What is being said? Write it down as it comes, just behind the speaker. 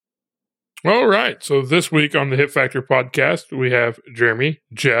All right. So this week on the Hit Factor podcast, we have Jeremy,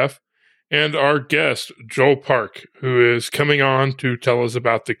 Jeff, and our guest, Joel Park, who is coming on to tell us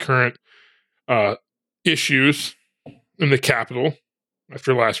about the current issues in the Capitol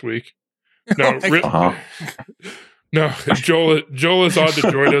after last week. No, no, Joel is on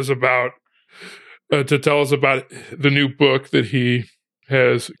to join us about to tell us about the new book that he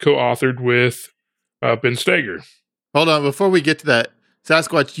has co-authored with Ben Steger. Hold on, before we get to that,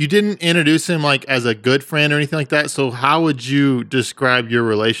 Sasquatch, you didn't introduce him like as a good friend or anything like that. So how would you describe your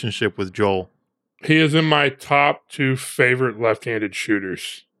relationship with Joel? He is in my top 2 favorite left-handed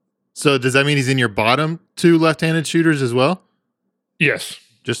shooters. So does that mean he's in your bottom 2 left-handed shooters as well? Yes.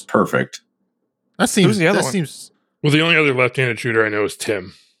 Just perfect. That seems. Who's the other that one? seems. Well, the only other left-handed shooter I know is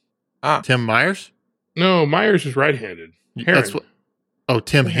Tim. Tim Myers? No, Myers is right-handed. Heron. That's what. Oh,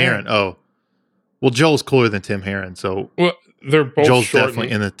 Tim Heron. Oh, well, Joel's cooler than Tim Heron, so Well, they're both Joel's short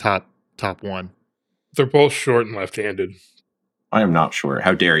definitely in the top 1. They're both short and left-handed. I am not sure.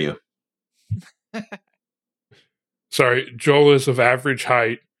 How dare you? Sorry, Joel is of average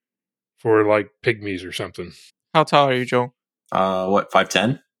height for like pygmies or something. How tall are you, Joel? What,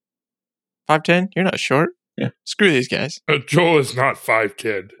 5'10"? 5'10"? You're not short. Yeah. Screw these guys. Joel is not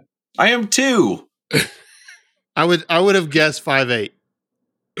 5'10". I am too. I would have guessed 5'8".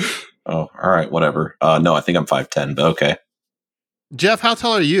 Oh, all right, whatever. No, I think I'm 5'10", but okay. Jeff, how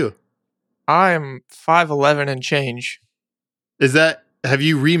tall are you? I'm 5'11" and change. Have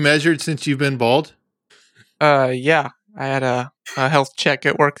you remeasured since you've been bald? Yeah. I had a health check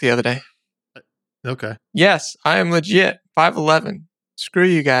at work the other day. Okay. Yes, I am legit 5'11". Screw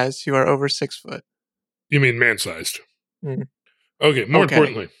you guys who are over 6 foot. You mean man-sized? Mm. Okay, more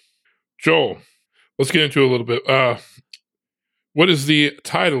importantly, Joel, let's get into a little bit. What is the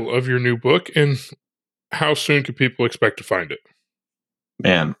title of your new book, and how soon can people expect to find it?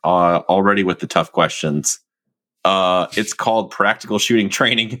 Man, already with the tough questions. It's called Practical Shooting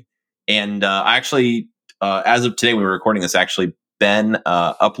Training. And I actually, as of today, when we were recording this, actually, Ben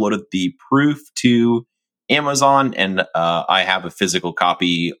uploaded the proof to Amazon, and I have a physical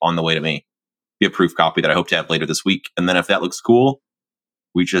copy on the way to me. Be a proof copy that I hope to have later this week. And then if that looks cool,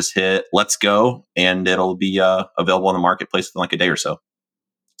 we just hit let's go, and it'll be available on the marketplace in like a day or so.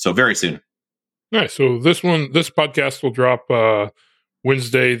 So very soon. Nice. So this podcast will drop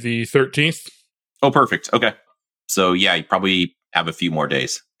Wednesday the 13th. Oh, perfect. Okay. So yeah, you probably have a few more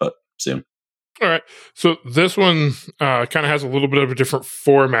days, but soon. All right. So this one kind of has a little bit of a different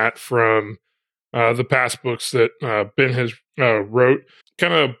format from the past books that Ben has wrote.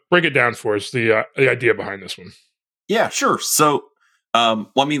 Kind of break it down for us, the idea behind this one. Yeah, sure. So, I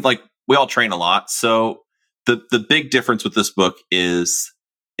mean, like, we all train a lot. So the big difference with this book is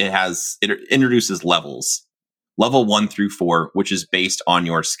it introduces levels, level 1 through 4, which is based on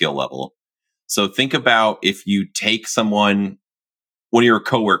your skill level. So think about if you take one of your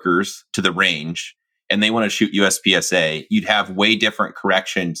coworkers to the range and they want to shoot USPSA, you'd have way different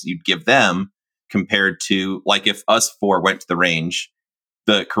corrections you'd give them compared to like if us 4 went to the range,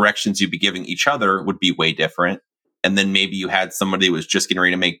 the corrections you'd be giving each other would be way different. And then maybe you had somebody who was just getting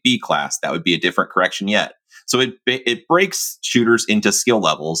ready to make B class. That would be a different correction yet. So it breaks shooters into skill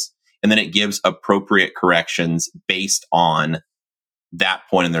levels, and then it gives appropriate corrections based on that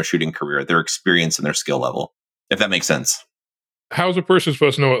point in their shooting career, their experience and their skill level, if that makes sense. How's a person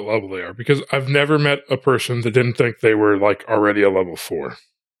supposed to know what level they are? Because I've never met a person that didn't think they were like already a level 4.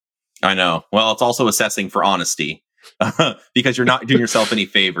 I know. Well, it's also assessing for honesty because you're not doing yourself any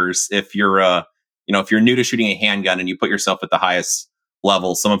favors. If you're, if you're new to shooting a handgun and you put yourself at the highest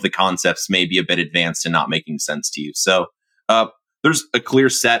level, some of the concepts may be a bit advanced and not making sense to you. So there's a clear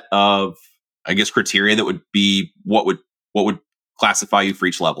set of, I guess, criteria that would be what would classify you for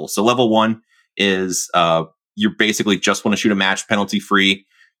each level. So level 1 is you basically just want to shoot a match penalty free.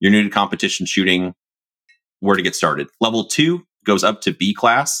 You're new to competition shooting, where to get started. Level 2 goes up to B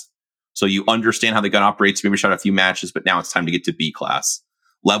class. So you understand how the gun operates, maybe shot a few matches, but now it's time to get to B class.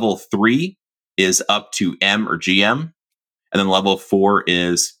 Level 3 is up to M or GM. And then level 4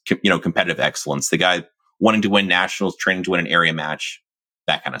 is, competitive excellence. The guy wanting to win nationals, training to win an area match,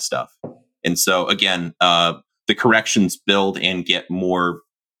 that kind of stuff. And so again, the corrections build and get more,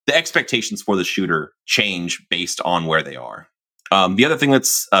 the expectations for the shooter change based on where they are. The other thing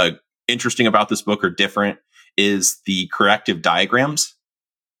that's interesting about this book or different is the corrective diagrams.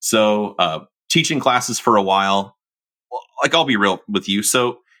 So teaching classes for a while, like I'll be real with you.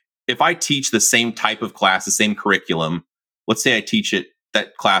 So if I teach the same type of class, the same curriculum, let's say I teach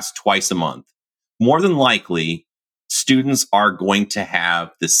that class twice a month, more than likely students are going to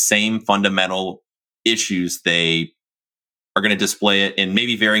have the same fundamental issues they are going to display it in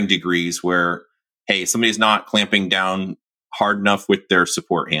maybe varying degrees where, hey, somebody's not clamping down hard enough with their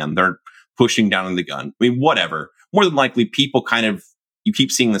support hand. They're pushing down on the gun. I mean, whatever. More than likely, people you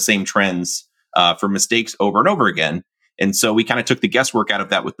keep seeing the same trends for mistakes over and over again. And so we kind of took the guesswork out of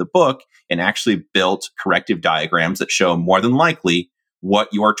that with the book and actually built corrective diagrams that show more than likely what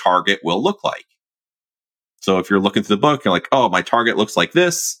your target will look like. So if you're looking through the book, you're like, oh, my target looks like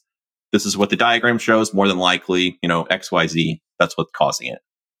this. This is what the diagram shows. More than likely, X, Y, Z, that's what's causing it.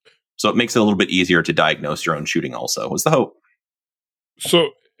 So it makes it a little bit easier to diagnose your own shooting also, was the hope. So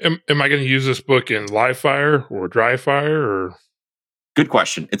am I going to use this book in live fire or dry fire? Or Good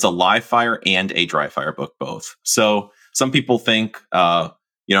question. It's a live fire and a dry fire book, both. So some people think, oh,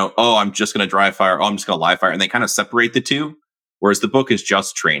 I'm just going to dry fire. Oh, I'm just going to live fire. And they kind of separate the two, whereas the book is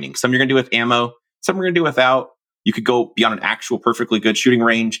just training. Some you're going to do with ammo, some you're going to do without. You could go beyond an actual perfectly good shooting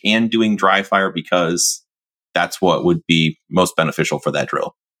range and doing dry fire because that's what would be most beneficial for that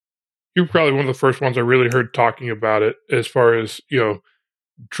drill. You're probably one of the first ones I really heard talking about it as far as,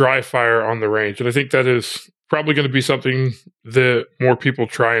 dry fire on the range. And I think that is probably going to be something that more people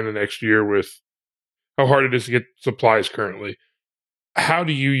try in the next year with how hard it is to get supplies currently. How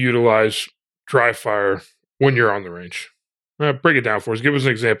do you utilize dry fire when you're on the range? Break it down for us. Give us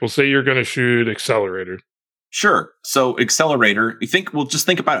an example. Say you're going to shoot accelerator. Sure. So accelerator, just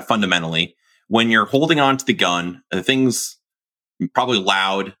think about it fundamentally. When you're holding on to the gun, the thing's probably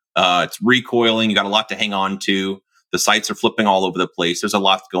loud. It's recoiling. You got a lot to hang on to. The sights are flipping all over the place. There's a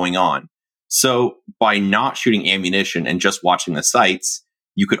lot going on. So by not shooting ammunition and just watching the sights,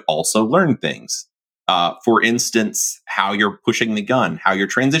 you could also learn things. For instance, how you're pushing the gun, how you're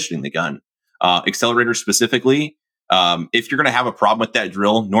transitioning the gun. Accelerator specifically, if you're going to have a problem with that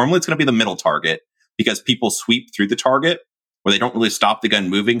drill, normally it's going to be the middle target because people sweep through the target where they don't really stop the gun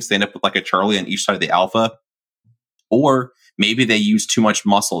moving. So they end up with like a Charlie on each side of the alpha. Or maybe they use too much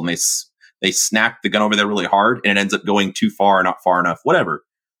muscle and they snap the gun over there really hard and it ends up going too far, not far enough, whatever.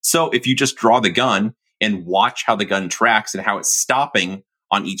 So if you just draw the gun and watch how the gun tracks and how it's stopping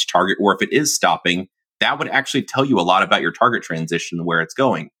on each target, or if it is stopping, that would actually tell you a lot about your target transition, where it's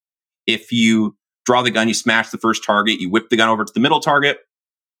going. If you draw the gun, you smash the first target, you whip the gun over to the middle target,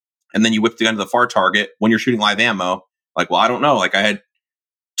 and then you whip the gun to the far target. When you're shooting live ammo, like, well, I don't know. Like I had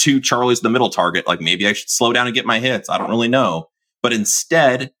 2 Charlies in the middle target. Like maybe I should slow down and get my hits. I don't really know. But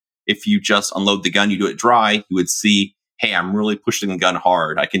instead, if you just unload the gun, you do it dry, you would see, hey, I'm really pushing the gun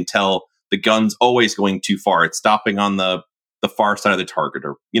hard. I can tell the gun's always going too far. It's stopping on the far side of the target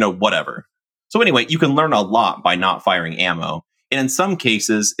or, whatever. So anyway, you can learn a lot by not firing ammo. And in some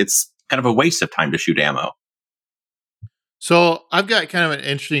cases, it's kind of a waste of time to shoot ammo. So I've got kind of an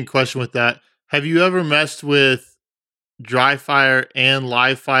interesting question with that. Have you ever messed with dry fire and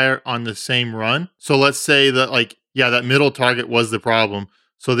live fire on the same run? So let's say that that middle target was the problem.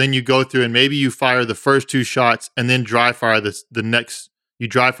 So then you go through and maybe you fire the first 2 shots and then dry fire the next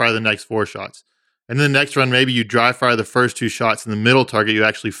 4 shots. And then the next run, maybe you dry fire the first 2 shots and the middle target, you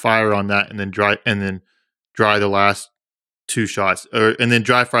actually fire on that and then dry the last 2 shots, and then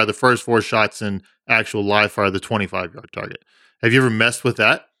dry fire the first 4 shots and actual live fire the 25-yard target. Have you ever messed with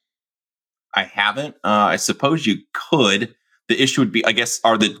that? I haven't. I suppose you could. The issue would be, I guess,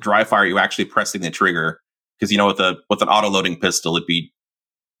 are the dry fire you actually pressing the trigger? Because with an auto loading pistol,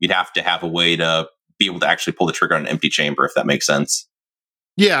 you'd have to have a way to be able to actually pull the trigger on an empty chamber, if that makes sense.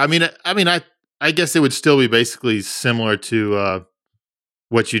 Yeah, I guess it would still be basically similar to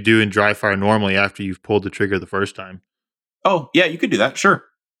what you do in dry fire normally after you've pulled the trigger the first time. Oh, yeah, you could do that. Sure.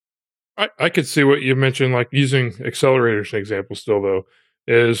 I could see what you mentioned, like using accelerators as an example still, though,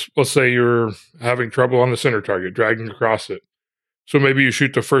 is let's say you're having trouble on the center target, dragging across it. So maybe you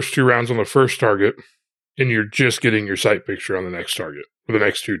shoot the first 2 rounds on the first target and you're just getting your sight picture on the next target or the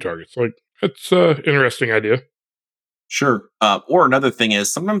next 2 targets. Like, that's an interesting idea. Sure. Or another thing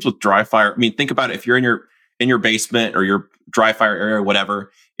is sometimes with dry fire, think about it. If you're in your basement or your dry fire area or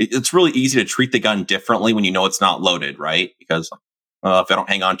whatever, it's really easy to treat the gun differently when you know it's not loaded, right? Because if I don't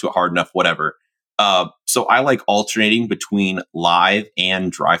hang on to it hard enough, whatever. So I like alternating between live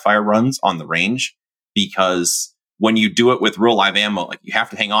and dry fire runs on the range, because when you do it with real live ammo, like you have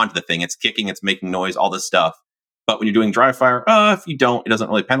to hang on to the thing. It's kicking, it's making noise, all this stuff. But when you're doing dry fire, if you don't, it doesn't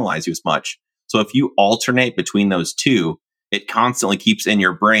really penalize you as much. So if you alternate between those two, it constantly keeps in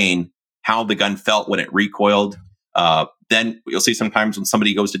your brain how the gun felt when it recoiled. Then you'll see sometimes when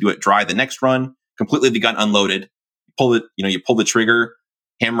somebody goes to do it dry the next run, completely the gun unloaded, you pull the trigger,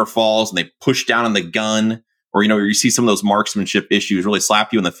 hammer falls, and they push down on the gun. Or, you see some of those marksmanship issues really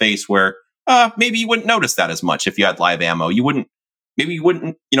slap you in the face where maybe you wouldn't notice that as much if you had live ammo. You wouldn't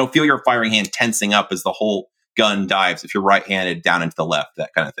feel your firing hand tensing up as the whole gun dives. If you're right-handed, down into the left,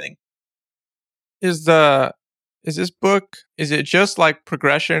 that kind of thing. Is this book, is it just like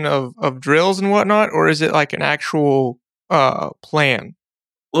progression of drills and whatnot, or is it like an actual plan?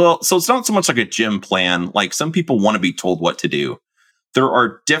 Well, so it's not so much like a gym plan. Like some people want to be told what to do. There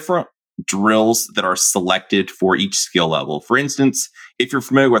are different drills that are selected for each skill level. For instance, if you're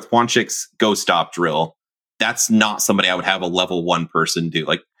familiar with Hwanchik's Go Stop drill, that's not somebody I would have a level 1 person do.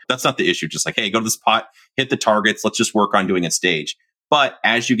 Like that's not the issue. Just like, hey, go to this pot, hit the targets. Let's just work on doing a stage. But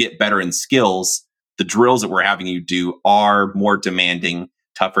as you get better in skills, the drills that we're having you do are more demanding,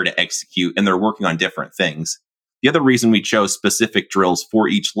 tougher to execute, and they're working on different things. The other reason we chose specific drills for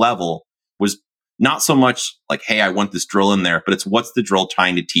each level was not so much like, hey, I want this drill in there, but it's what's the drill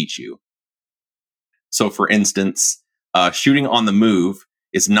trying to teach you? So for instance, shooting on the move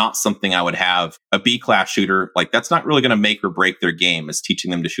is not something I would have a B-class shooter. Like that's not really going to make or break their game, is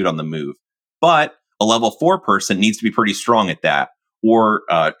teaching them to shoot on the move. But a level 4 person needs to be pretty strong at that. Or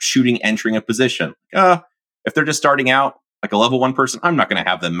shooting, entering a position. If they're just starting out, like a level 1 person, I'm not going to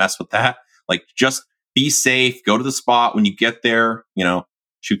have them mess with that. Like just be safe, go to the spot. When you get there,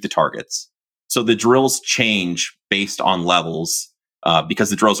 shoot the targets. So the drills change based on levels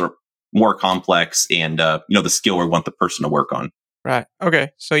because the drills are more complex and, the skill we want the person to work on. Right. Okay.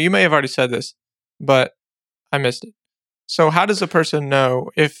 So you may have already said this, but I missed it. So how does a person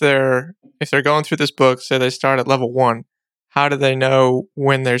know if they're going through this book, say they start at level 1, how do they know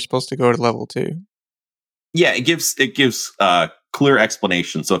when they're supposed to go to level 2? Yeah, it gives clear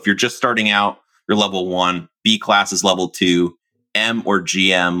explanation. So if you're just starting out, you're level 1, B class is level 2, M or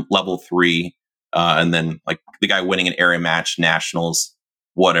GM level 3, and then like the guy winning an area match, nationals,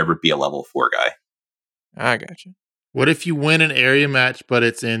 whatever, be a level 4 guy. I got you. What if you win an area match, but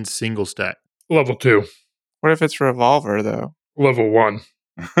it's in single stack? Level 2. What if it's Revolver though? Level 1.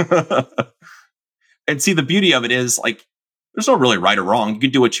 And see, the beauty of it is like, there's no really right or wrong. You can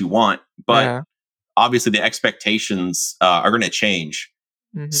do what you want, but obviously the expectations are going to change.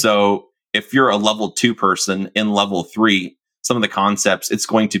 Mm-hmm. So if you're a level 2 person in level 3, some of the concepts it's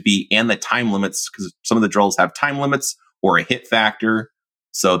going to be, and the time limits, because some of the drills have time limits or a hit factor.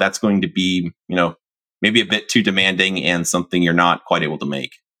 So that's going to be, maybe a bit too demanding and something you're not quite able to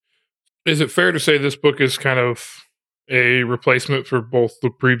make. Is it fair to say this book is kind of a replacement for both the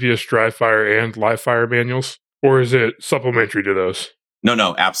previous Dry Fire and Live Fire manuals? Or is it supplementary to those?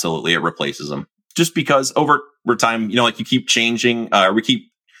 No, absolutely. It replaces them. Just because over time, like you keep changing,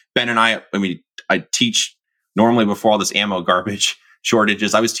 Ben and I teach normally before all this ammo garbage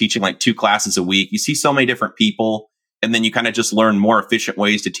shortages. I was teaching like 2 classes a week. You see so many different people, and then you kind of just learn more efficient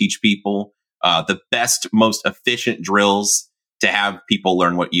ways to teach people the best, most efficient drills to have people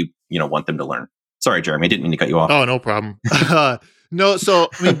learn what you want them to learn. Sorry, Jeremy, I didn't mean to cut you off. Oh, no problem. No, so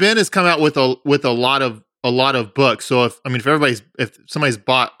Ben has come out with a lot of books. So if somebody's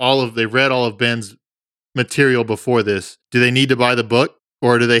they've read all of Ben's material before this, do they need to buy the book,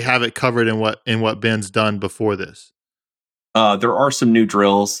 or do they have it covered in what Ben's done before this? There are some new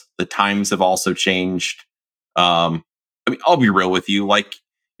drills. The times have also changed. I'll be real with you. Like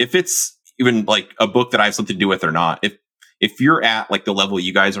if it's even like a book that I have something to do with or not, if you're at like the level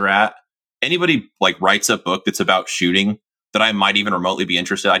you guys are at, anybody like writes a book that's about shooting that I might even remotely be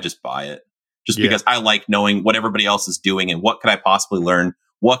interested, I just buy it. Because I like knowing what everybody else is doing and what could I possibly learn?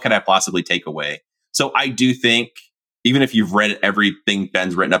 What could I possibly take away? So I do think, even if you've read everything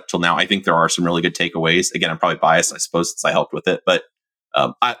Ben's written up till now, I think there are some really good takeaways. Again, I'm probably biased, I suppose, since I helped with it. But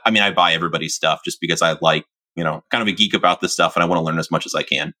I buy everybody's stuff just because I like, kind of a geek about this stuff and I want to learn as much as I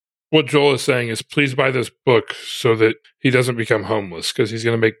can. What Joel is saying is please buy this book so that he doesn't become homeless, because he's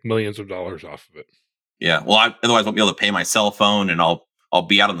going to make millions of dollars off of it. Yeah. Well, otherwise I won't be able to pay my cell phone and I'll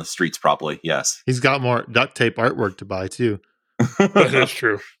be out on the streets probably. Yes. He's got more duct tape artwork to buy too. That is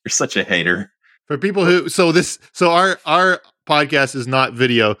true. You're such a hater. For people who, so our podcast is not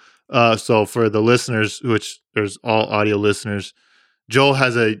video. So for the listeners, which there's all audio listeners, Joel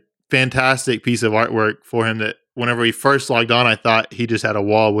has a fantastic piece of artwork for him that whenever he first logged on, I thought he just had a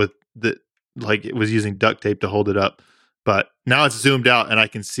wall with like it was using duct tape to hold it up. But now it's zoomed out and I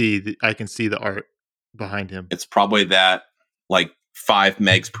can see the art behind him. It's probably that like 5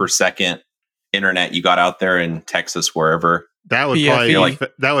 megs per second internet you got out there in Texas, wherever. That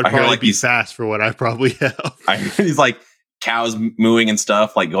would probably be fast for what I probably have. He's like cows mooing and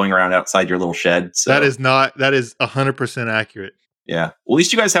stuff, like going around outside your little shed. So. That is 100% accurate. Yeah. Well, at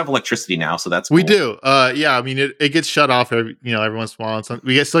least you guys have electricity now, so that's cool. We do. Yeah. I mean, it gets shut off every once in a while.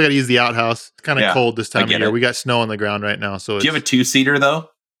 We still got to use the outhouse. It's kind of cold this time of year. We got snow on the ground right now. So do you have a 2-seater though?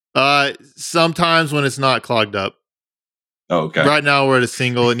 Sometimes when it's not clogged up. Oh, okay. Right now we're at a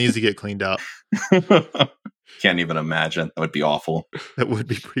single. It needs to get cleaned out. Can't even imagine. That would be awful. That would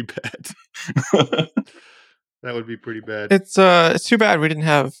be pretty bad. That would be pretty bad. It's too bad we didn't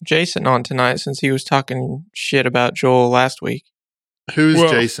have Jason on tonight since he was talking shit about Joel last week. Who's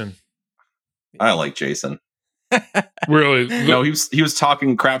Jason? I like Jason. Really? No, he was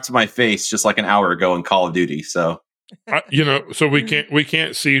talking crap to my face just like an hour ago in Call of Duty. So so we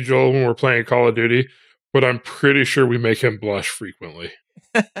can't see Joel when we're playing Call of Duty, but I'm pretty sure we make him blush frequently.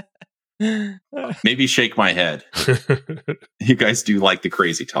 Maybe shake my head. You guys do like the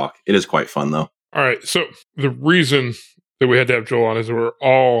crazy talk. It is quite fun though. All right. So the reason that we had to have Joel on is that we're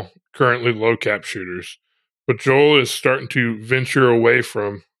all currently low cap shooters, but Joel is starting to venture away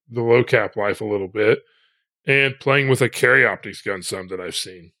from the low cap life a little bit and playing with a carry optics gun some that I've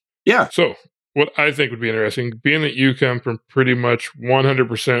seen. Yeah. So what I think would be interesting, being that you come from pretty much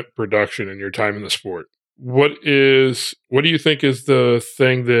 100% production in your time in the sport, what do you think is the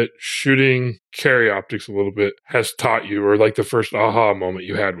thing that shooting carry optics a little bit has taught you, or like the first aha moment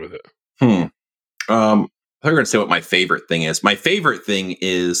you had with it? I'm going to say what my favorite thing is. My favorite thing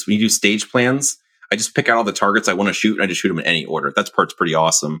is when you do stage plans, I just pick out all the targets I want to shoot and I just shoot them in any order. That part's pretty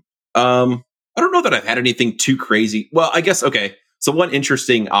awesome. I don't know that I've had anything too crazy. Well, I guess, okay. So one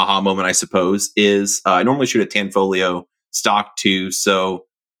interesting aha moment, I suppose, is I normally shoot a Tanfoglio stock 2. So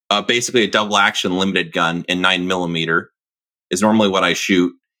basically a double action limited gun in 9mm is normally what I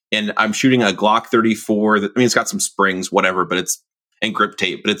shoot. And I'm shooting a Glock 34. It's got some springs, whatever, but and grip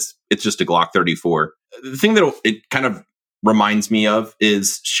tape, but it's just a Glock 34. The thing that it kind of reminds me of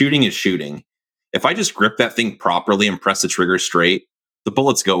is shooting. If I just grip that thing properly and press the trigger straight, the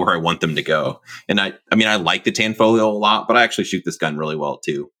bullets go where I want them to go. And I like the Tanfoglio a lot, but I actually shoot this gun really well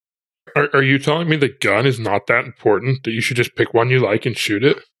too. Are you telling me the gun is not that important, that you should just pick one you like and shoot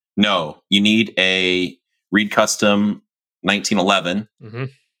it? No, you need a Reed Custom 1911. Mm-hmm.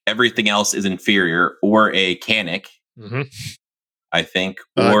 Everything else is inferior, or a Canic, I think,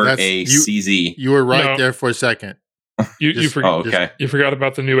 or a CZ. You were right there for a second. You forgot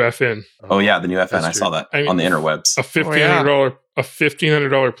about the new FN. Oh yeah, the new FN. I saw that on the interwebs. A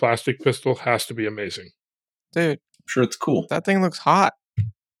 $1,500 plastic pistol has to be amazing, dude. I'm sure it's cool. That thing looks hot.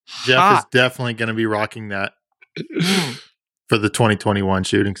 Jeff is definitely going to be rocking that for the 2021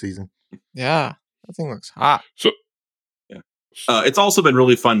 shooting season. Yeah, that thing looks hot. So, yeah, it's also been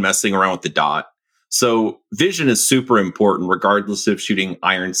really fun messing around with the dot. So vision is super important, regardless of shooting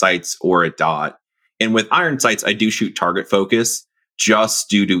iron sights or a dot. And with iron sights, I do shoot target focus just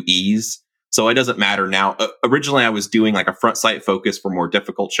due to ease. So it doesn't matter now. Originally, I was doing like a front sight focus for more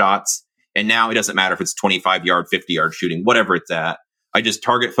difficult shots. And now it doesn't matter if it's 25 yard, 50 yard shooting, whatever it's at. I just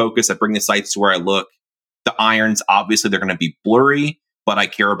target focus. I bring the sights to where I look. The irons, obviously, they're going to be blurry, but I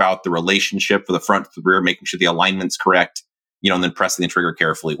care about the relationship for the front to the rear, making sure the alignment's correct, and then pressing the trigger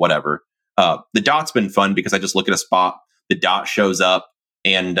carefully, whatever. The dot's been fun because I just look at a spot, the dot shows up,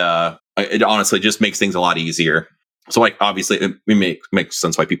 and it honestly just makes things a lot easier. So, obviously, it makes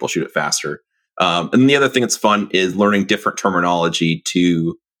sense why people shoot it faster. And the other thing that's fun is learning different terminology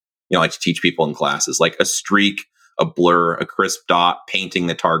to, like to teach people in classes, like a streak, a blur, a crisp dot, painting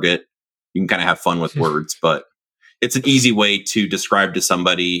the target. You can kind of have fun with words, but it's an easy way to describe to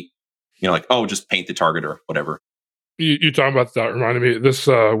somebody, like, oh, just paint the target or whatever. You talking about that reminded me, this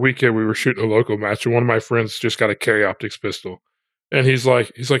weekend we were shooting a local match and one of my friends just got a carry optics pistol. And he's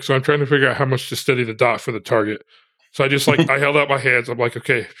like, so I'm trying to figure out how much to steady the dot for the target. So I just I held out my hands. I'm like,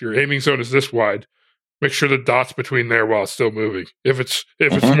 okay, if your aiming zone is this wide, make sure the dot's between there while it's still moving. If it's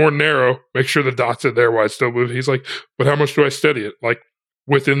more narrow, make sure the dot's in there while it's still moving. He's like, but how much do I steady it? Like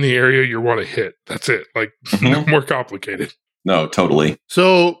within the area you want to hit. That's it. Like no more complicated. No, totally.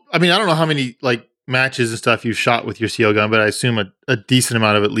 So, I don't know how many matches and stuff you've shot with your CL gun, but I assume a decent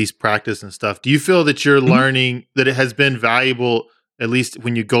amount of at least practice and stuff. Do you feel that you're learning that it has been valuable, at least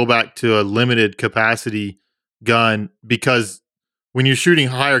when you go back to a limited capacity gun? Because when you're shooting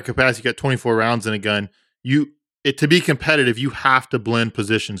higher capacity, you got 24 rounds in a gun, to be competitive, you have to blend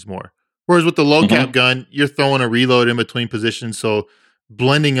positions more. Whereas with the low cap gun, you're throwing a reload in between positions, so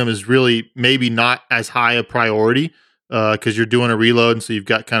blending them is really maybe not as high a priority because you're doing a reload, and so you've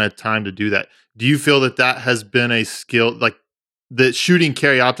got kind of time to do that. Do you feel that has been a skill, like that shooting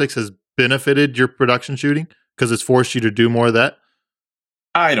carry optics has benefited your production shooting because it's forced you to do more of that?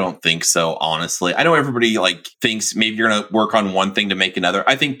 I don't think so, honestly. I know everybody thinks maybe you're going to work on one thing to make another.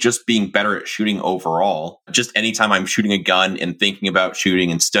 I think just being better at shooting overall, just anytime I'm shooting a gun and thinking about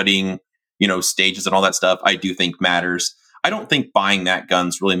shooting and studying, stages and all that stuff, I do think matters. I don't think buying that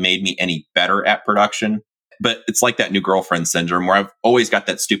gun's really made me any better at production, but it's like that new girlfriend syndrome where I've always got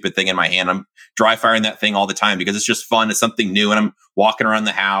that stupid thing in my hand. I'm dry firing that thing all the time because it's just fun. It's something new. And I'm walking around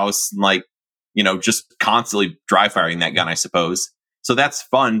the house and just constantly dry firing that gun, I suppose. So that's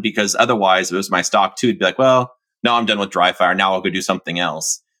fun because otherwise, if it was my stock 2, it'd be like, well, now I'm done with dry fire. Now I'll go do something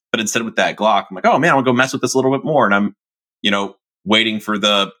else. But instead with that Glock, I'm like, oh man, I'll go mess with this a little bit more. And I'm, waiting for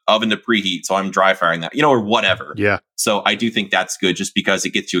the oven to preheat. So I'm dry firing that, or whatever. Yeah. So I do think that's good just because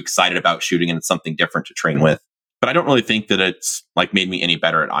it gets you excited about shooting and it's something different to train with. But I don't really think that it's like made me any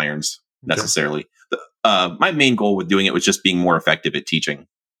better at irons necessarily. Okay. My main goal with doing it was just being more effective at teaching.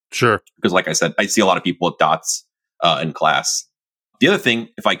 Sure. Because like I said, I see a lot of people with dots in class. The other thing,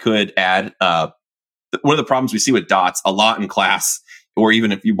 if I could add, one of the problems we see with dots a lot in class, or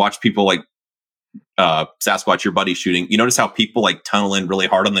even if you watch people like Sasquatch, your buddy shooting, you notice how people like tunnel in really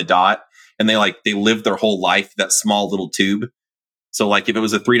hard on the dot and they live their whole life, that small little tube. So like if it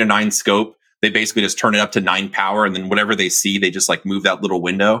was a 3-9 scope, they basically just turn it up to 9 power. And then whatever they see, they just like move that little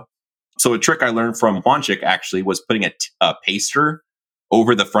window. So a trick I learned from Juanchik actually was putting a paster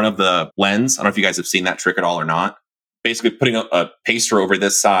over the front of the lens. I don't know if you guys have seen that trick at all or not. Basically putting a paster over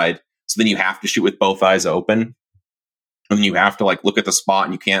this side. So then you have to shoot with both eyes open. And then you have to like look at the spot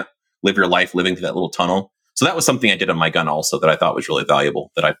and you can't live your life living through that little tunnel. So that was something I did on my gun also that I thought was really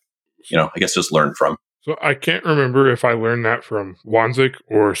valuable that I guess just learned from. So I can't remember if I learned that from Wanzik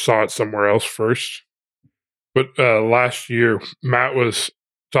or saw it somewhere else first. But last year, Matt was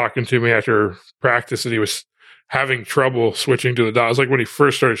talking to me after practice and he was having trouble switching to the dot. It was like when he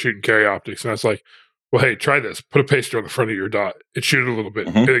first started shooting carry optics. And I was like, well, hey, try this. Put a paster on the front of your dot and shoot it a little bit.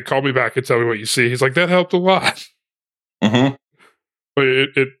 Mm-hmm. And he called me back and tell me what you see. He's like, that helped a lot. Mm-hmm.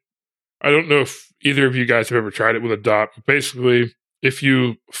 But I don't know if either of you guys have ever tried it with a dot. But basically, if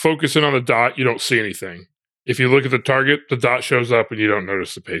you focus in on the dot, you don't see anything. If you look at the target, the dot shows up and you don't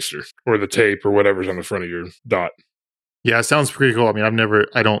notice the paster or the tape or whatever's on the front of your dot. Yeah, it sounds pretty cool. I mean,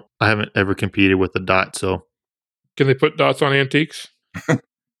 I haven't ever competed with a dot, so. Can they put dots on antiques?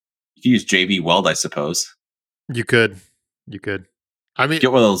 You use JB Weld, I suppose. You could. I mean,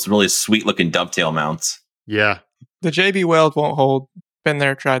 get one of those really sweet looking dovetail mounts. Yeah. The JB Weld won't hold. Been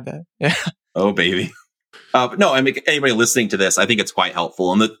there, tried that. Yeah. Oh, baby. No, I mean, anybody listening to this, I think it's quite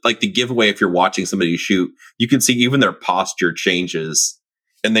helpful. And the giveaway, if you're watching somebody shoot, you can see even their posture changes.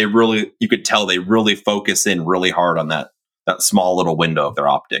 And you could tell they really focus in really hard on that small little window of their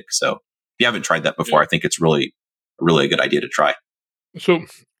optic. So if you haven't tried that before, I think it's really a good idea to try. So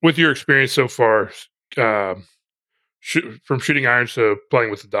with your experience so far, from shooting irons to playing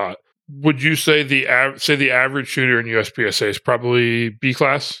with the dot, would you say the average shooter in USPSA is probably B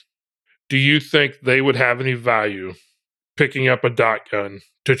class? Do you think they would have any value picking up a dot gun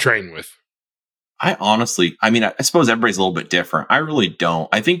to train with? I suppose everybody's a little bit different. I really don't.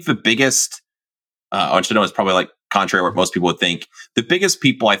 I think the biggest, I should know it's probably like contrary to what most people would think. The biggest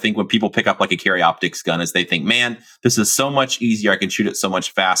people, I think, when people pick up like a carry optics gun is they think, man, this is so much easier. I can shoot it so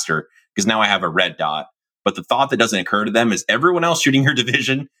much faster because now I have a red dot. But the thought that doesn't occur to them is everyone else shooting your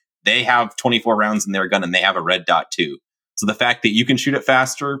division, they have 24 rounds in their gun and they have a red dot too. So the fact that you can shoot it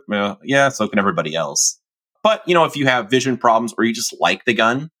faster, well, yeah, so can everybody else. But, if you have vision problems or you just like the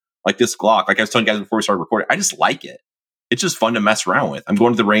gun, like this Glock, like I was telling you guys before we started recording, I just like it. It's just fun to mess around with. I'm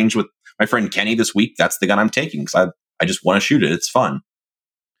going to the range with my friend Kenny this week. That's the gun I'm taking because I just want to shoot it. It's fun.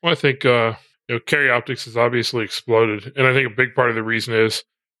 Well, I think carry optics has obviously exploded. And I think a big part of the reason is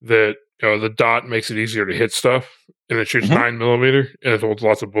that the dot makes it easier to hit stuff. And it shoots 9mm and it holds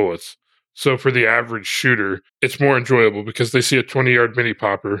lots of bullets. So for the average shooter, it's more enjoyable because they see a 20-yard mini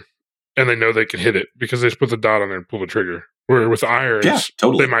popper and they know they can hit it because they just put the dot on there and pull the trigger. Where with irons,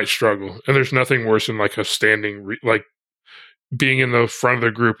 they might struggle. And there's nothing worse than like a standing, like being in the front of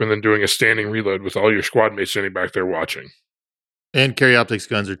the group and then doing a standing reload with all your squad mates standing back there watching. And carry optics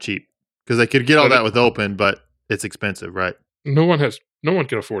guns are cheap because they could get all that with open, but it's expensive, right? No one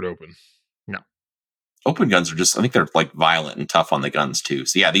can afford open. No. Open guns are just, I think they're like violent and tough on the guns too.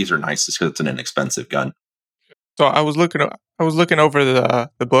 So yeah, these are nice just because it's an inexpensive gun. So I was looking over the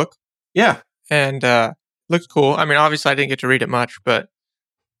book. Yeah. And looked cool. I mean, obviously I didn't get to read it much, but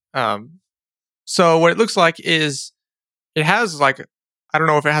so what it looks like is it has like, I don't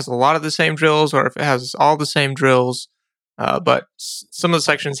know if it has a lot of the same drills or if it has all the same drills, but some of the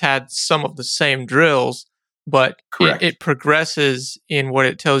sections had some of the same drills, but it progresses in what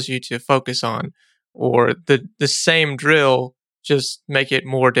it tells you to focus on, or the same drill just make it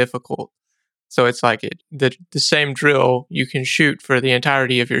more difficult. So it's like the same drill you can shoot for the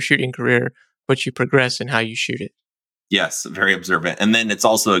entirety of your shooting career, but you progress in how you shoot it. Yes, very observant. And then it's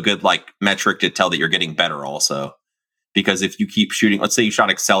also a good like metric to tell that you're getting better also. Because if you keep shooting, let's say you shot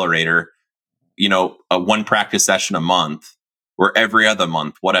Accelerator, a one practice session a month or every other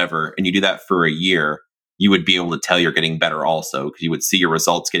month, whatever, and you do that for a year, you would be able to tell you're getting better also because you would see your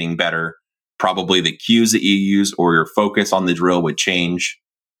results getting better probably the cues that you use or your focus on the drill would change.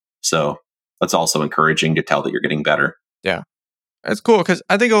 So that's also encouraging to tell that you're getting better. Yeah. That's cool because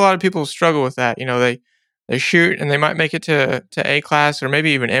I think a lot of people struggle with that. They shoot and they might make it to A class or maybe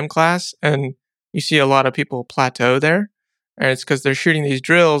even M class. And you see a lot of people plateau there. And it's because they're shooting these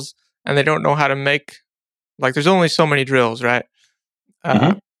drills and they don't know how to make, there's only so many drills, right?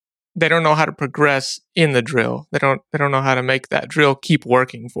 They don't know how to progress in the drill. They don't know how to make that drill keep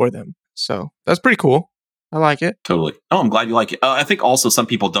working for them. So that's pretty cool. I like it. Totally. Oh, I'm glad you like it. I think also some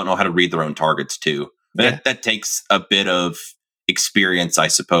people don't know how to read their own targets too. That takes a bit of experience, I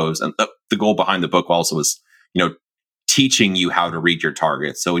suppose. And the goal behind the book also is, teaching you how to read your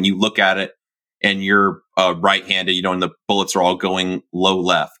target. So when you look at it and you're right-handed, and the bullets are all going low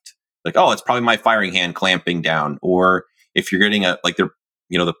left, it's probably my firing hand clamping down. Or if you're getting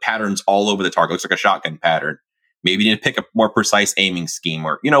the patterns all over the target, looks like a shotgun pattern. Maybe you need to pick a more precise aiming scheme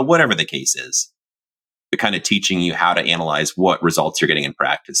or, whatever the case is. But kind of teaching you how to analyze what results you're getting in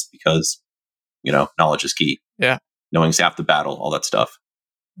practice because, knowledge is key. Yeah. Knowing's half the battle, all that stuff.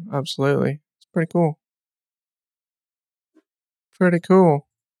 Absolutely. It's pretty cool. Pretty cool.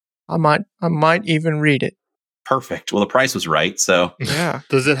 I might even read it. Perfect. Well, the price was right, so. Yeah.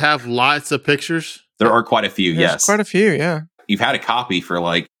 Does it have lots of pictures? There are quite a few, yes. Quite a few, yeah. You've had a copy for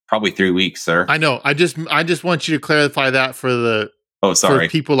probably 3 weeks, sir. I know. I just want you to clarify that for for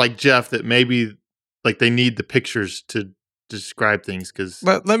people like Jeff that maybe they need the pictures to describe things. Because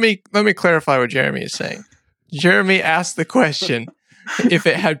let me clarify what Jeremy is saying. Jeremy asked the question if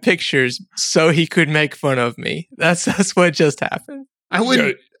it had pictures so he could make fun of me. That's what just happened. I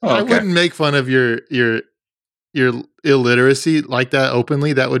wouldn't make fun of your illiteracy like that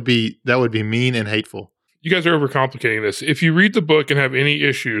openly. That would be mean and hateful. You guys are overcomplicating this. If you read the book and have any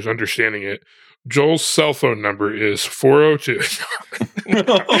issues understanding it, Joel's cell phone number is 402.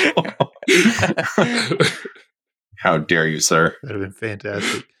 How dare you, sir? That would have been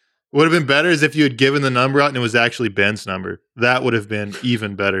fantastic. What would have been better is if you had given the number out and it was actually Ben's number. That would have been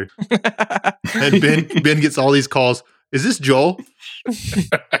even better. And Ben gets all these calls. Is this Joel?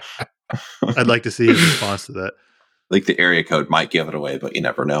 I'd like to see his response to that. The area code might give it away, but you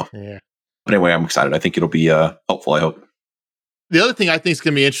never know. Yeah. But anyway, I'm excited. I think it'll be helpful, I hope. The other thing I think is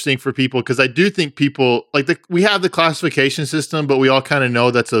going to be interesting for people, because I do think people, we have the classification system, but we all kind of know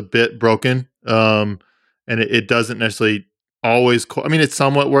that's a bit broken. And it doesn't necessarily always, it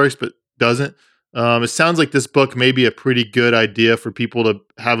somewhat works, but doesn't. It sounds like this book may be a pretty good idea for people to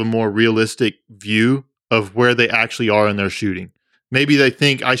have a more realistic view of where they actually are in their shooting. Maybe they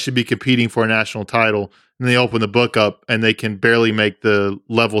think I should be competing for a national title, and they open the book up and they can barely make the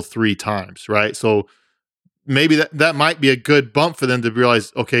level 3 times, right? So maybe that might be a good bump for them to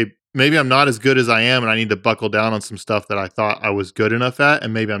realize, okay, maybe I'm not as good as I am and I need to buckle down on some stuff that I thought I was good enough at,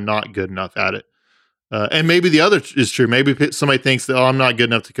 and maybe I'm not good enough at it. And maybe the other is true. Maybe somebody thinks that, I'm not good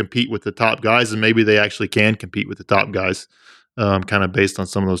enough to compete with the top guys, and maybe they actually can compete with the top guys, kind of based on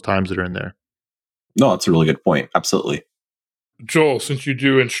some of those times that are in there. No, that's a really good point. Absolutely. Joel, since you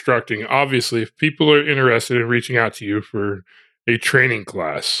do instructing, obviously, if people are interested in reaching out to you for a training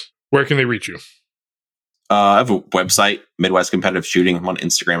class, where can they reach you? I have a website, Midwest Competitive Shooting. I'm on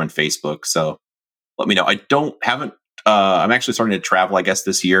Instagram and Facebook, so let me know. I'm actually starting to travel, I guess,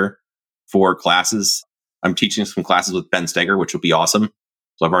 this year for classes. I'm teaching some classes with Ben Steger, which will be awesome.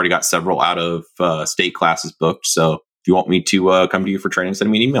 So I've already got several out of state classes booked. So if you want me to come to you for training,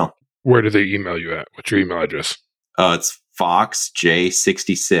 send me an email. Where do they email you at? What's your email address? It's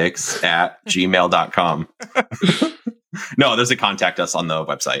foxj66@gmail.com. No, there's a contact us on the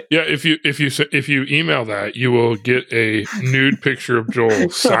website. Yeah, if you email that, you will get a nude picture of Joel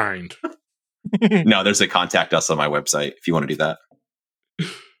signed. No, there's a contact us on my website if you want to do that.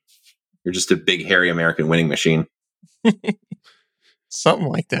 You're just a big, hairy American winning machine. Something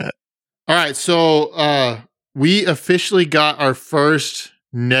like that. All right, so we officially got our first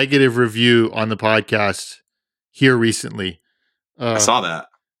negative review on the podcast here recently. I saw that.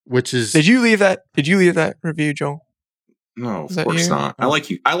 Which is Did you leave that review, Joel? No, of course not. I like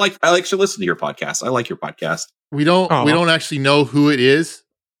you. I like to listen to your podcast. I like your podcast. We don't actually know who it is,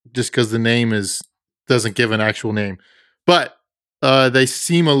 just because the name doesn't give an actual name. But they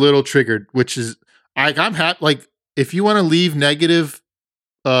seem a little triggered, which is I'm happy. If you want to leave negative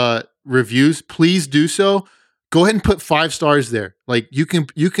reviews, please do so. Go ahead and put 5 stars there. You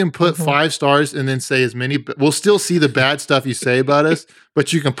can put 5 stars and then say as many. We'll still see the bad stuff you say about us,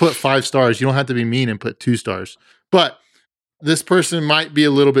 but you can put 5 stars. You don't have to be mean and put 2 stars. But this person might be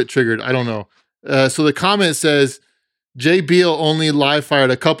a little bit triggered. I don't know. So the comment says, Jay Beal only live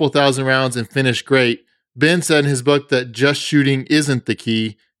fired a couple thousand rounds and finished great. Ben said in his book that just shooting isn't the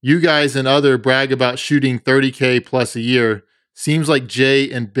key. You guys and other brag about shooting 30K plus a year. Seems like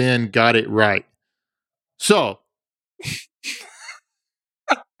Jay and Ben got it right. So,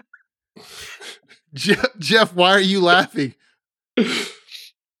 Jeff, why are you laughing?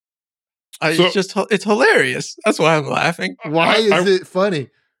 It's hilarious. That's why I'm laughing. Why is it funny?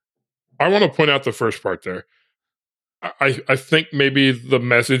 I want to point out the first part there. I think maybe the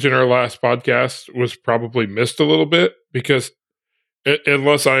message in our last podcast was probably missed a little bit because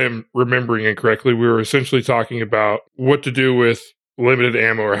unless I am remembering incorrectly, we were essentially talking about what to do with limited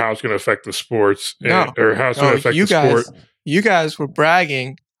ammo or how it's going to affect the sports or how it's going to affect the sport. You guys were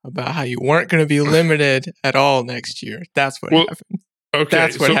bragging about how you weren't going to be limited at all next year. That's what happened. Okay.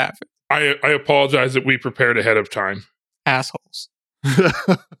 That's what happened. I apologize that we prepared ahead of time. Assholes.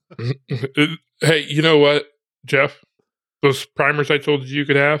 Hey, you know what, Jeff? Those primers I told you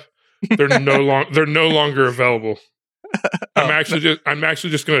could have, they're no longer available. I'm actually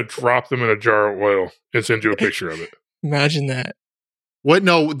just going to drop them in a jar of oil and send you a picture of it. Imagine that.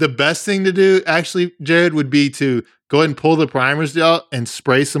 No, the best thing to do, actually, Jared, would be to go ahead and pull the primers out and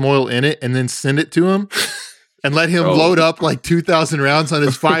spray some oil in it and then send it to him and let him load up like 2,000 rounds on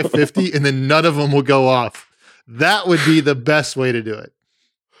his 550 and then none of them will go off. That would be the best way to do it.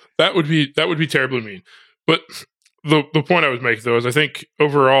 That would be terribly mean. But the point I was making, though, is I think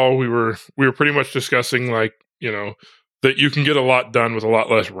overall we were pretty much discussing, like, you know, that you can get a lot done with a lot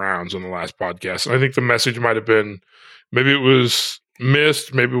less rounds on the last podcast. And I think the message might have been, maybe it was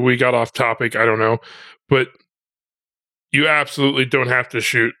missed, maybe we got off topic, I don't know. But you absolutely don't have to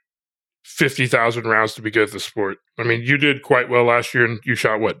shoot 50,000 rounds to be good at the sport. I mean, you did quite well last year and you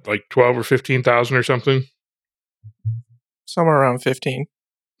shot what, like 12 or 15,000 or something? Somewhere around 15.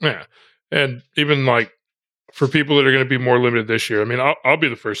 Yeah. And even like for people that are going to be more limited this year, I mean, I'll be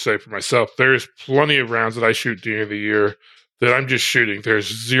the first to say for myself, there's plenty of rounds that I shoot at the end of the year that I'm just shooting. There's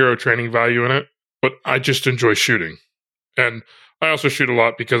zero training value in it, but I just enjoy shooting. And I also shoot a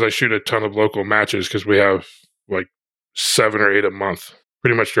lot because I shoot a ton of local matches because we have like 7 or 8 a month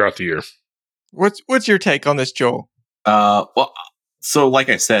pretty much throughout the year. What's your take on this, Joel? Well, so like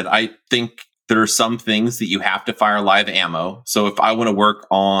I said, I think there are some things that you have to fire live ammo. So if I want to work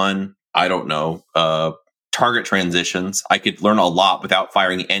on, I don't know, target transitions, I could learn a lot without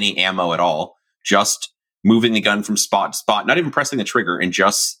firing any ammo at all. Just moving the gun from spot to spot, not even pressing the trigger, and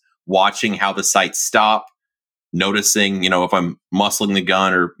just watching how the sights stop, noticing, you know, if I'm muscling the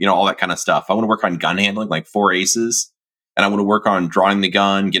gun or, you know, all that kind of stuff. I want to work on gun handling, like 4 aces. And I want to work on drawing the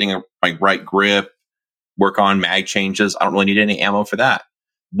gun, getting a right grip, work on mag changes. I don't really need any ammo for that.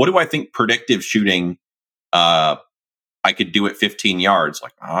 What do I think predictive shooting I could do at 15 yards?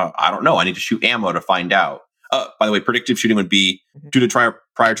 Like, I don't know. I need to shoot ammo to find out. By the way, predictive shooting would be due to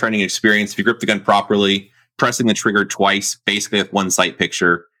prior training experience. If you grip the gun properly, pressing the trigger twice, basically with one sight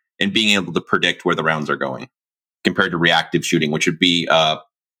picture, and being able to predict where the rounds are going, compared to reactive shooting, which would be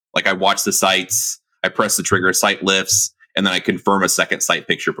like I watch the sights, I press the trigger, sight lifts, and then I confirm a second sight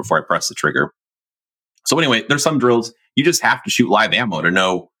picture before I press the trigger. So anyway, there's some drills you just have to shoot live ammo to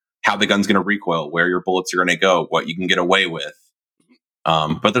know how the gun's going to recoil, where your bullets are going to go, what you can get away with.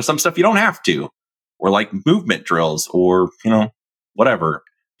 But there's some stuff you don't have to, or like movement drills, or, you know, whatever.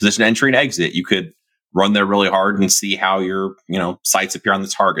 Position entry and exit. You could run there really hard and see how your, you know, sights appear on the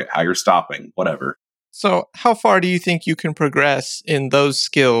target, how you're stopping, whatever. So how far do you think you can progress in those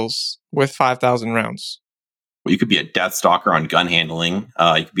skills with 5,000 rounds? Well, you could be a death stalker on gun handling.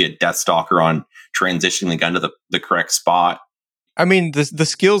 You could be a death stalker on transitioning the gun to the correct spot. I mean, the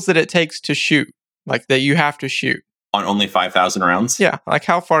skills that it takes to shoot, like that you have to shoot. On only 5,000 rounds? Yeah. Like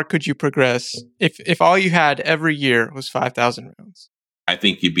how far could you progress if all you had every year was 5,000 rounds? I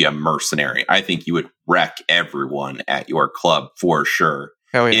think you'd be a mercenary. I think you would wreck everyone at your club for sure.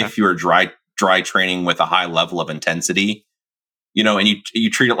 Hell yeah. If you were dry training with a high level of intensity, you know, and you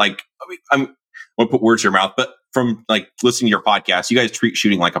treat it like, I'm going to put words in your mouth, but from like listening to your podcast, you guys treat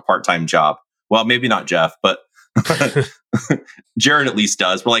shooting like a part-time job. Well, maybe not Jeff, but Jared at least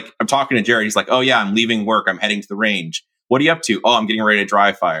does. But like, I'm talking to Jared. He's like, oh yeah, I'm leaving work. I'm heading to the range. What are you up to? Oh, I'm getting ready to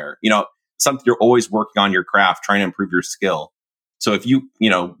dry fire. You know, something you're always working on your craft, trying to improve your skill. So if you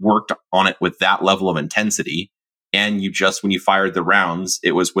know, worked on it with that level of intensity, and you just, when you fired the rounds,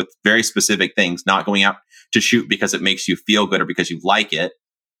 it was with very specific things, not going out to shoot because it makes you feel good or because you like it,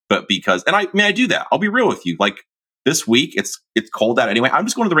 but because, and I mean, I do that. I'll be real with you. Like this week, it's cold out anyway. I'm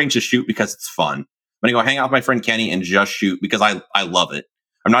just going to the range to shoot because it's fun. I'm going to go hang out with my friend Kenny and just shoot because I love it.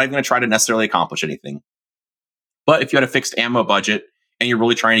 I'm not even going to try to necessarily accomplish anything. But if you had a fixed ammo budget and you're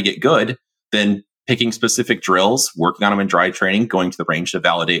really trying to get good, then picking specific drills, working on them in dry training, going to the range to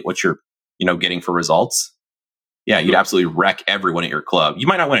validate what you're, you know, getting for results. Yeah, you'd absolutely wreck everyone at your club. You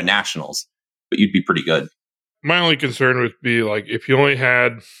might not win at nationals, but you'd be pretty good. My only concern would be like if you only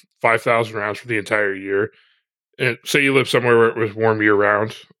had 5,000 rounds for the entire year, and say you live somewhere where it was warm year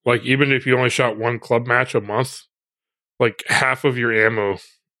round, like even if you only shot one club match a month, like half of your ammo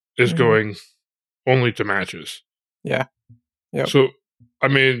is going only to matches. Yeah. Yep. So, I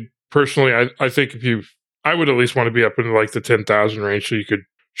mean, personally, I think I would at least want to be up in like the 10,000 range so you could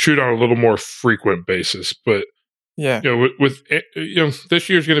shoot on a little more frequent basis. But yeah, with this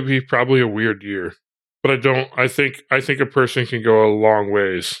year's going to be probably a weird year. But I think a person can go a long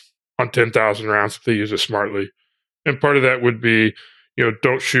ways on 10,000 rounds if they use it smartly. And part of that would be,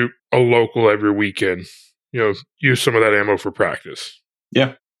 don't shoot a local every weekend. Use some of that ammo for practice.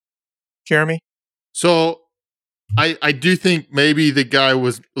 Yeah. Jeremy? So I do think maybe the guy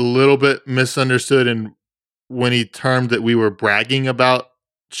was a little bit misunderstood in when he termed that we were bragging about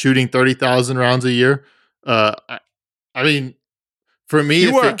shooting 30,000 rounds a year. I mean, for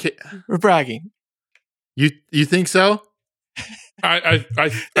me, we're bragging. You think so?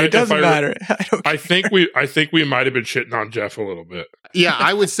 It doesn't matter. I think we might have been shitting on Jeff a little bit. Yeah,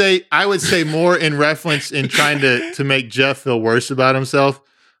 I would say more in reference in trying to make Jeff feel worse about himself,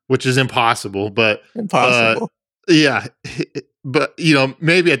 which is impossible. But yeah. But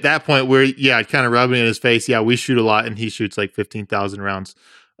maybe at that point where kind of rubbing in his face. Yeah, we shoot a lot, and he shoots like 15,000 rounds.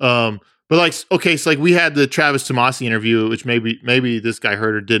 But like, okay, so like we had the Travis Tomasi interview, which maybe this guy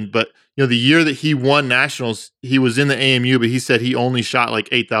heard or didn't. But the year that he won nationals, he was in the AMU, but he said he only shot like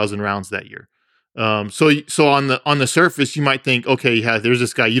 8,000 rounds that year. So on the surface, you might think, okay, yeah, there's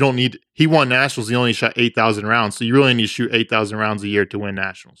this guy. He won nationals. He only shot 8,000 rounds. So you really need to shoot 8,000 rounds a year to win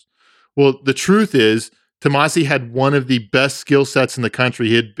nationals. Well, the truth is, Tomasi had one of the best skill sets in the country.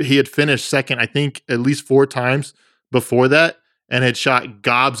 He had finished second, I think, at least 4 times before that, and had shot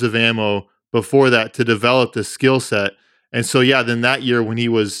gobs of ammo before that to develop the skill set. And so, then that year when he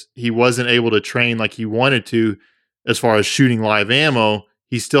wasn't able to train like he wanted to, as far as shooting live ammo,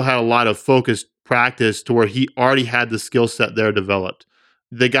 he still had a lot of focused practice to where he already had the skill set there developed.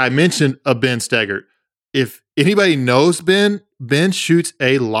 The guy mentioned Ben Steggert. If anybody knows Ben shoots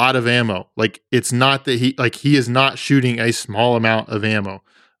a lot of ammo. Like, it's not that he is not shooting a small amount of ammo.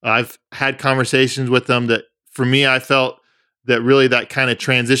 I've had conversations with him that, for me, I felt that really that kind of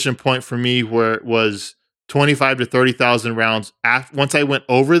transition point for me where it was 25 to 30,000 rounds. Once I went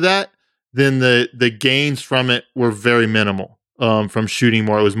over that, then the gains from it were very minimal from shooting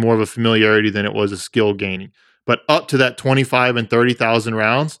more. It was more of a familiarity than it was a skill gaining. But up to that 25 and 30,000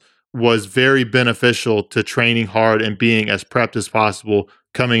 rounds was very beneficial to training hard and being as prepped as possible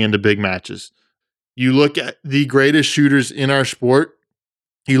coming into big matches. You look at the greatest shooters in our sport,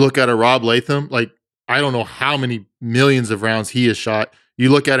 you look at a Rob Latham, like, I don't know how many millions of rounds he has shot. You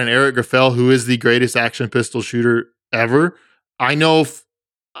look at an Eric Greffel, who is the greatest action pistol shooter ever. I know,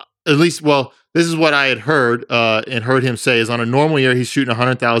 this is what I had heard and heard him say, is on a normal year, he's shooting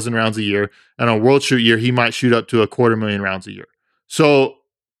 100,000 rounds a year. And on a world shoot year, he might shoot up to 250,000 rounds a year. So,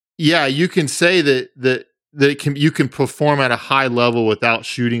 yeah, you can say that you can perform at a high level without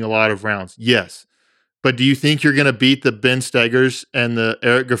shooting a lot of rounds. Yes. But do you think you're going to beat the Ben Steggers and the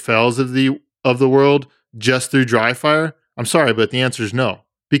Eric Greffels of the world just through dry fire? I'm sorry, but the answer is no.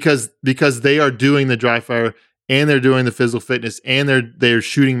 Because they are doing the dry fire, and they're doing the physical fitness, and they're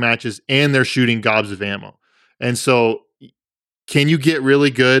shooting matches, and they're shooting gobs of ammo. And so, can you get really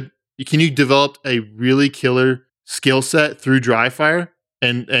good? Can you develop a really killer skill set through dry fire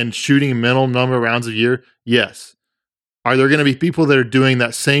and shooting a minimum number of rounds a year? Yes. Are there going to be people that are doing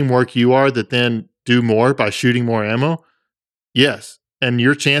that same work you are that then do more by shooting more ammo? Yes. And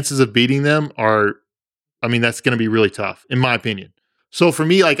your chances of beating them that's going to be really tough, in my opinion. So for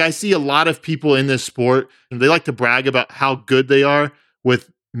me, like, I see a lot of people in this sport, and they like to brag about how good they are with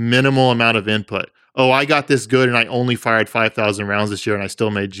minimal amount of input. Oh, I got this good, and I only fired 5,000 rounds this year, and I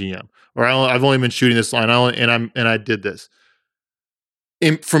still made GM. Or I've only been shooting this line, and I did this.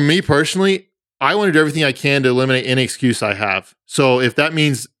 And for me personally, I want to do everything I can to eliminate any excuse I have. So if that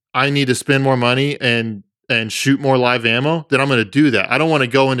means I need to spend more money and shoot more live ammo, then I'm going to do that. I don't want to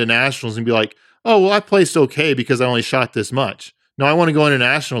go into nationals and be like, oh, well, I placed okay because I only shot this much. No, I want to go into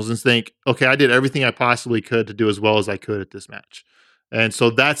nationals and think, okay, I did everything I possibly could to do as well as I could at this match. And so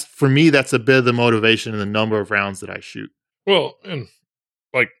that's, for me, that's a bit of the motivation in the number of rounds that I shoot. Well, and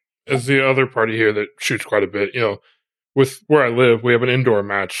like, as the other party here that shoots quite a bit, with where I live, we have an indoor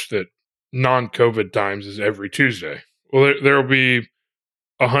match that non-COVID times is every Tuesday. Well, there will be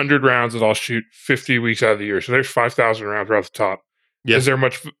 100 rounds that I'll shoot 50 weeks out of the year. So there's 5,000 rounds right off the top. Yeah. Is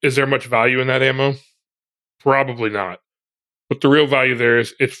there much value in that ammo? Probably not. But the real value there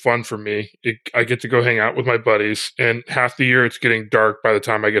is it's fun for me. I get to go hang out with my buddies, and half the year it's getting dark by the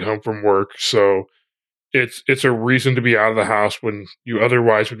time I get home from work. So it's a reason to be out of the house when you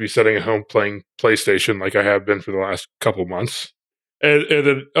otherwise would be sitting at home playing PlayStation like I have been for the last couple months. And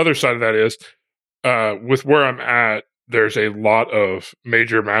the other side of that is with where I'm at, there's a lot of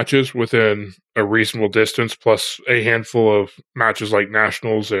major matches within a reasonable distance, plus a handful of matches like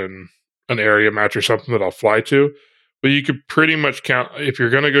nationals and an area match or something that I'll fly to. But you could pretty much count, if you're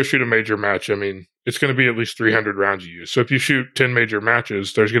going to go shoot a major match, I mean, it's going to be at least 300 rounds you use. So if you shoot 10 major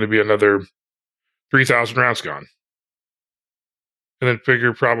matches, there's going to be another 3,000 rounds gone. And then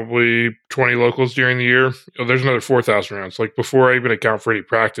figure probably 20 locals during the year. There's another 4,000 rounds. Like before I even account for any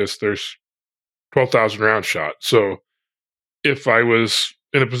practice, there's 12,000 rounds shot. So if I was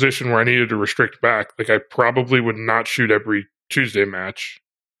in a position where I needed to restrict back, like I probably would not shoot every Tuesday match.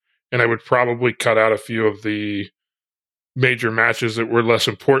 And I would probably cut out a few of the major matches that were less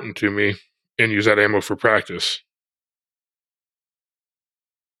important to me and use that ammo for practice.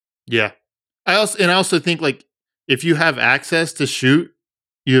 Yeah. I also think like if you have access to shoot,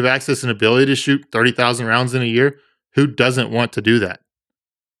 you have access and ability to shoot 30,000 rounds in a year, who doesn't want to do that?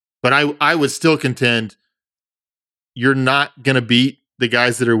 But I would still contend you're not going to beat the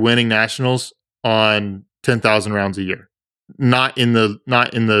guys that are winning nationals on 10,000 rounds a year. Not in the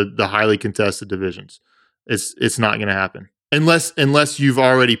highly contested divisions. It's not going to happen unless you've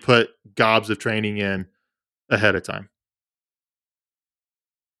already put gobs of training in ahead of time.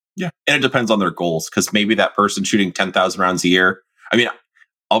 Yeah, and it depends on their goals, because maybe that person shooting 10,000 rounds a year. I mean,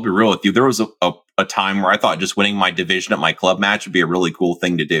 I'll be real with you. There was a time where I thought just winning my division at my club match would be a really cool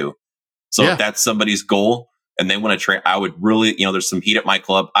thing to do. So if that's somebody's goal and they want to train, I would really, there's some heat at my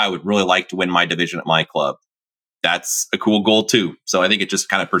club. I would really like to win my division at my club. That's a cool goal too. So I think it's just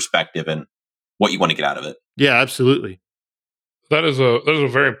kind of perspective and what you want to get out of it. Yeah, absolutely. That is a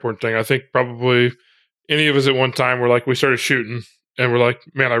very important thing. I think probably any of us at one time were like, we started shooting and we're like,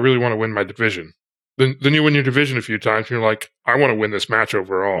 man, I really want to win my division. Then you win your division a few times and you're like, I want to win this match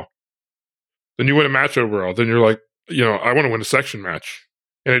overall. Then you win a match overall. Then you're like, I want to win a section match.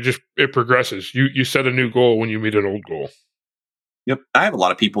 And it progresses. You set a new goal when you meet an old goal. Yep. I have a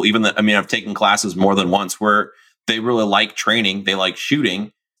lot of people, I've taken classes more than once where they really like training. They like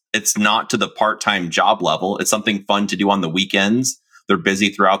shooting. It's not to the part-time job level. It's something fun to do on the weekends. They're busy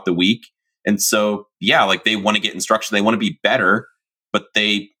throughout the week. And so, yeah, like they want to get instruction. They want to be better, but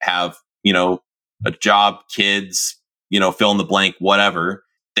they have, a job, kids, fill in the blank, whatever.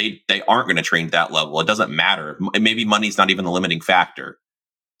 They aren't going to train at that level. It doesn't matter. Maybe money's not even the limiting factor.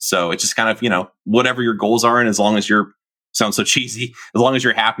 So it's just kind of, whatever your goals are. And as long as sounds so cheesy, as long as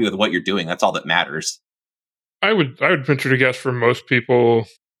you're happy with what you're doing, that's all that matters. I would venture to guess for most people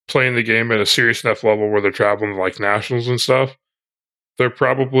playing the game at a serious enough level where they're traveling to like nationals and stuff, their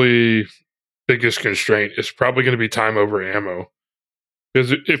probably biggest constraint is probably going to be time over ammo.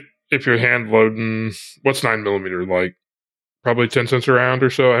 Because if you're hand loading, what's 9mm like? Probably 10 cents a round or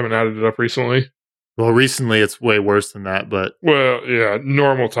so. I haven't added it up recently. Well, recently it's way worse than that, but well, yeah,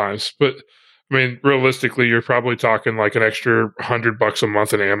 normal times. But I mean, realistically, you're probably talking like an extra $100 a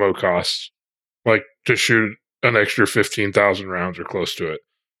month in ammo costs, like to shoot an extra 15,000 rounds or close to it.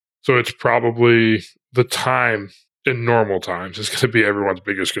 So it's probably the time in normal times is going to be everyone's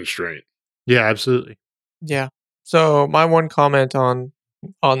biggest constraint. Yeah, absolutely. Yeah. So my one comment on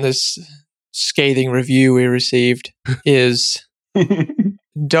this scathing review we received is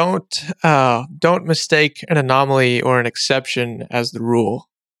don't mistake an anomaly or an exception as the rule.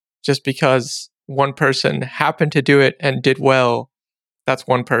 Just because one person happened to do it and did well, that's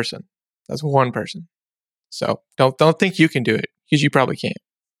one person. That's one person. So don't think you can do it, because you probably can't.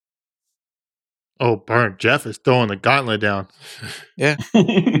 Oh, burn! Jeff is throwing the gauntlet down. Yeah.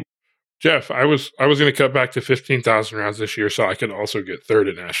 Jeff, I was going to cut back to 15,000 rounds this year so I could also get third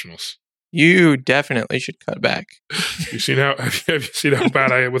at nationals. You definitely should cut back. Have you seen how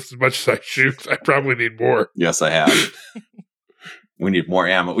bad I am with as much as I shoot? I probably need more. Yes, I have. We need more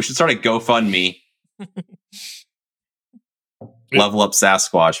ammo. We should start a GoFundMe. Level Up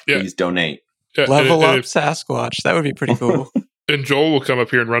Sasquatch. Please donate. Yeah, Level Up Sasquatch. That would be pretty cool. And Joel will come up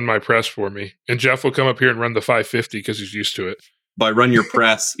here and run my press for me. And Jeff will come up here and run the 550 because he's used to it. By run your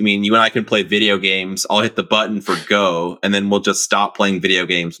press, you and I can play video games. I'll hit the button for go, and then we'll just stop playing video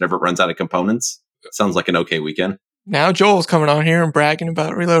games whenever it runs out of components. Sounds like an okay weekend. Now Joel's coming on here and bragging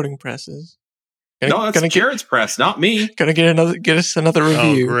about reloading presses. No, that's Jared's press, not me. Gonna get us another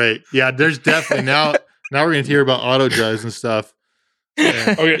review. Oh, great. Yeah, there's definitely now we're gonna hear about auto drives and stuff.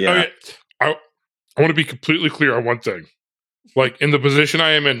 Yeah. Okay. I want to be completely clear on one thing. Like in the position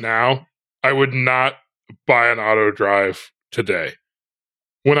I am in now, I would not buy an auto drive today.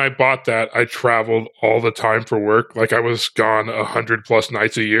 When I bought that, I traveled all the time for work. Like I was gone 100+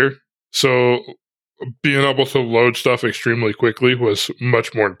 nights a year. So being able to load stuff extremely quickly was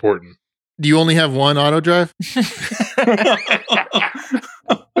much more important. Do you only have one auto drive?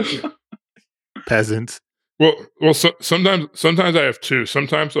 Peasants. Well, sometimes I have two.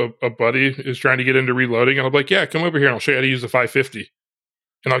 Sometimes a buddy is trying to get into reloading, and I'll be like, "Yeah, come over here, and I'll show you how to use the 550,"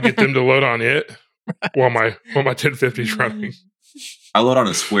 and I'll get them to load on it while my 1050 is running. I load on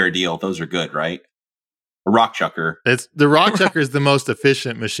a Square Deal. Those are good, right? A Rock Chucker. The Rock Chucker is the most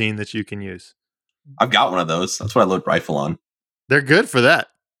efficient machine that you can use. I've got one of those. That's what I load rifle on. They're good for that.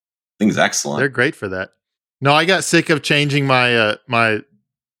 Thing's excellent. They're great for that. No, I got sick of changing my my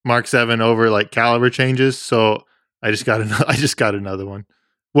Mark 7 over like caliber changes, so I just got another one.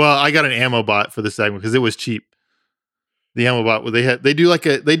 Well, I got an ammo bot for the segment because it was cheap. The ammo bot, they do like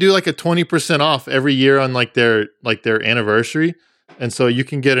a 20% off every year on like their anniversary, and so you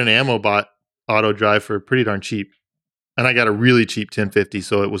can get an ammo bot auto drive for pretty darn cheap. And I got a really cheap 1050,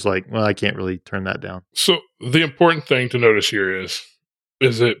 so it was like, well, I can't really turn that down. So the important thing to notice here is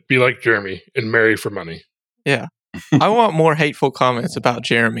it be like Jeremy and marry for money. Yeah. I want more hateful comments about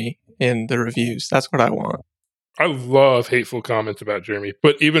Jeremy in the reviews. That's what I want. I love hateful comments about Jeremy,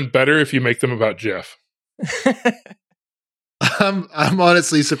 but even better if you make them about Jeff. I'm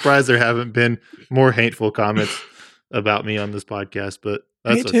honestly surprised there haven't been more hateful comments about me on this podcast, but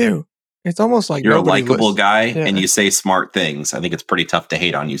that's me too. Okay. It's almost like you're a likable listens. guy and you say smart things. I think it's pretty tough to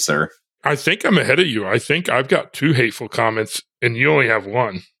hate on you, sir. I think I'm ahead of you. I think I've got 2 hateful comments and you only have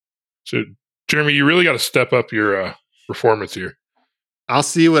 1. So Jeremy, you really got to step up your performance here. I'll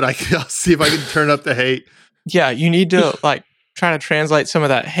see if I can turn up the hate. Yeah, you need to like try to translate some of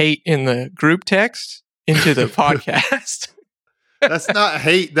that hate in the group text into the podcast. That's not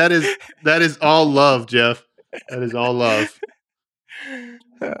hate. That is all love, Jeff. That is all love.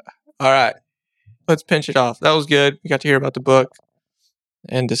 All right, let's pinch it off. That was good. We got to hear about the book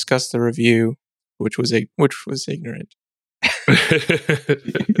and discuss the review, which was ignorant.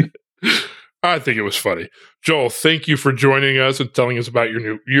 I think it was funny. Joel, thank you for joining us and telling us about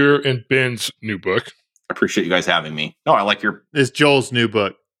your and Ben's new book. I appreciate you guys having me. No, I like your... It's Joel's new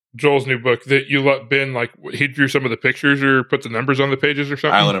book. Joel's new book that you let Ben, like, he drew some of the pictures or put the numbers on the pages or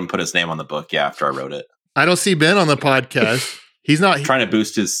something? I let him put his name on the book, after I wrote it. I don't see Ben on the podcast. He's not trying to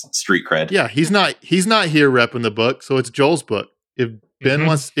boost his street cred. Yeah, he's not here repping the book, so it's Joel's book. If Ben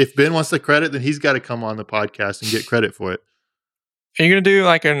wants the credit, then he's got to come on the podcast and get credit for it. Are you going to do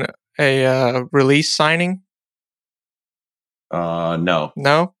like a release signing? No.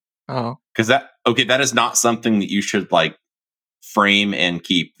 No? Oh. Because that is not something that you should like frame and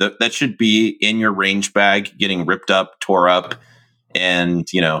keep. That should be in your range bag, getting ripped up, tore up, and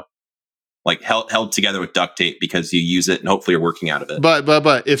like held together with duct tape because you use it and hopefully you're working out of it.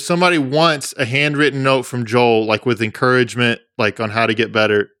 But if somebody wants a handwritten note from Joel, like with encouragement, like on how to get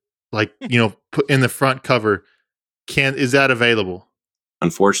better, like put in the front cover, is that available?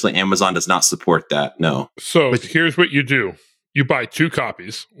 Unfortunately, Amazon does not support that. No. So here's what you do: you buy 2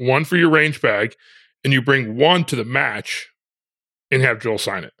 copies, one for your range bag, and you bring one to the match, and have Joel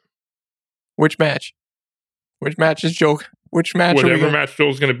sign it. Which match? Which match is Joel? Which match? Whatever match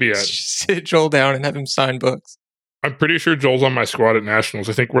Joel's going to be at. Sit Joel down and have him sign books. I'm pretty sure Joel's on my squad at Nationals.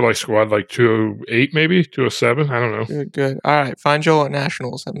 I think we're like squad like 208, maybe 207. I don't know. Good. All right, find Joel at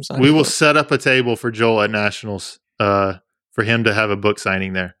Nationals. Have him sign. We will set up a table for Joel at Nationals for him to have a book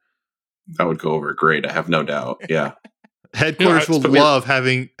signing there. That would go over great. I have no doubt. Yeah. Headquarters will love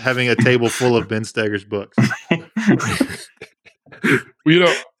having a table full of Ben Steger's books.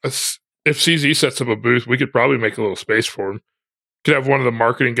 If CZ sets up a booth, we could probably make a little space for him. Could have one of the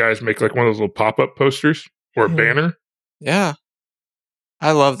marketing guys make like one of those little pop-up posters or a banner. Yeah.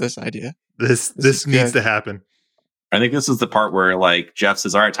 I love this idea. This needs to happen. I think this is the part where like Jeff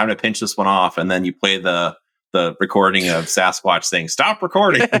says, all right, time to pinch this one off. And then you play the recording of Sasquatch saying, stop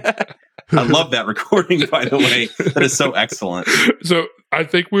recording. I love that recording, by the way. That is so excellent. So I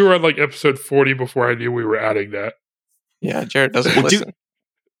think we were at like episode 40 before I knew we were adding that. Yeah, Jared doesn't listen.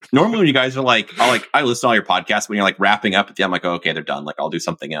 Normally when you guys are like, I listen to all your podcasts, when you're like wrapping up at the end, I'm like, oh, okay, they're done. Like I'll do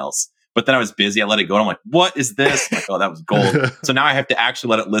something else. But then I was busy. I let it go. And I'm like, what is this? I'm like, oh, that was gold. So now I have to actually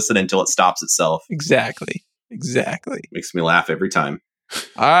let it listen until it stops itself. Exactly. Makes me laugh every time.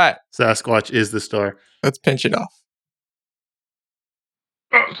 All right. Sasquatch is the star. Let's pinch it off.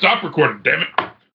 Oh, stop recording, damn it.